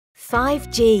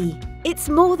5G. It's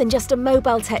more than just a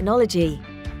mobile technology.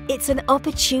 It's an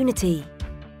opportunity.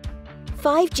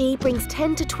 5G brings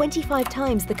 10 to 25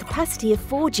 times the capacity of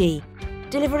 4G,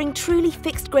 delivering truly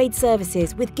fixed-grade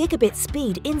services with gigabit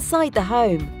speed inside the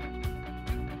home.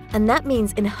 And that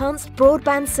means enhanced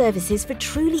broadband services for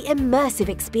truly immersive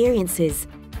experiences,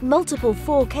 multiple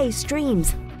 4K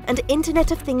streams, and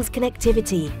Internet of Things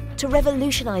connectivity to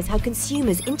revolutionize how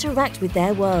consumers interact with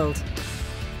their world.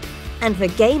 And for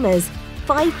gamers,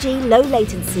 5G low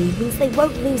latency means they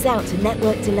won't lose out to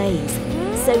network delays,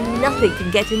 so nothing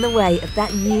can get in the way of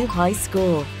that new high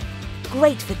score.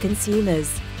 Great for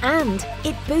consumers. And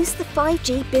it boosts the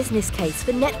 5G business case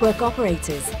for network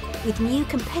operators with new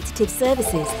competitive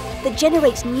services that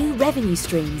generate new revenue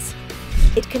streams.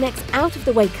 It connects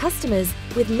out-of-the-way customers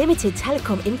with limited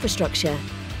telecom infrastructure.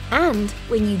 And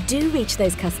when you do reach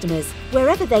those customers,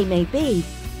 wherever they may be,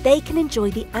 they can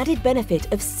enjoy the added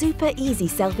benefit of super easy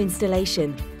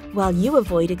self-installation, while you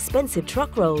avoid expensive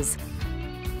truck rolls.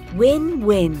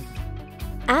 Win-win.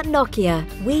 At Nokia,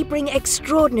 we bring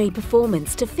extraordinary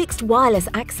performance to fixed wireless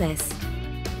access.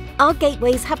 Our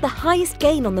gateways have the highest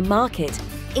gain on the market,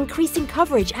 increasing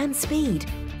coverage and speed,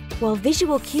 while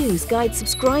visual cues guide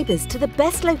subscribers to the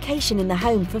best location in the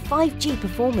home for 5G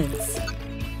performance.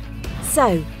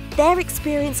 So, their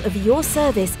experience of your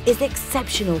service is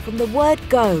exceptional from the word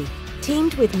go.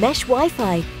 Teamed with Mesh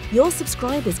Wi-Fi, your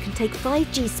subscribers can take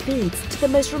 5G speeds to the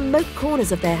most remote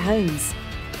corners of their homes.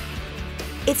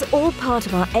 It's all part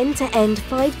of our end-to-end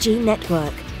 5G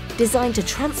network, designed to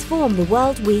transform the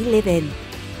world we live in.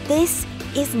 This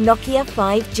is Nokia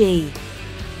 5G.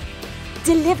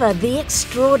 Deliver the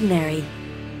extraordinary.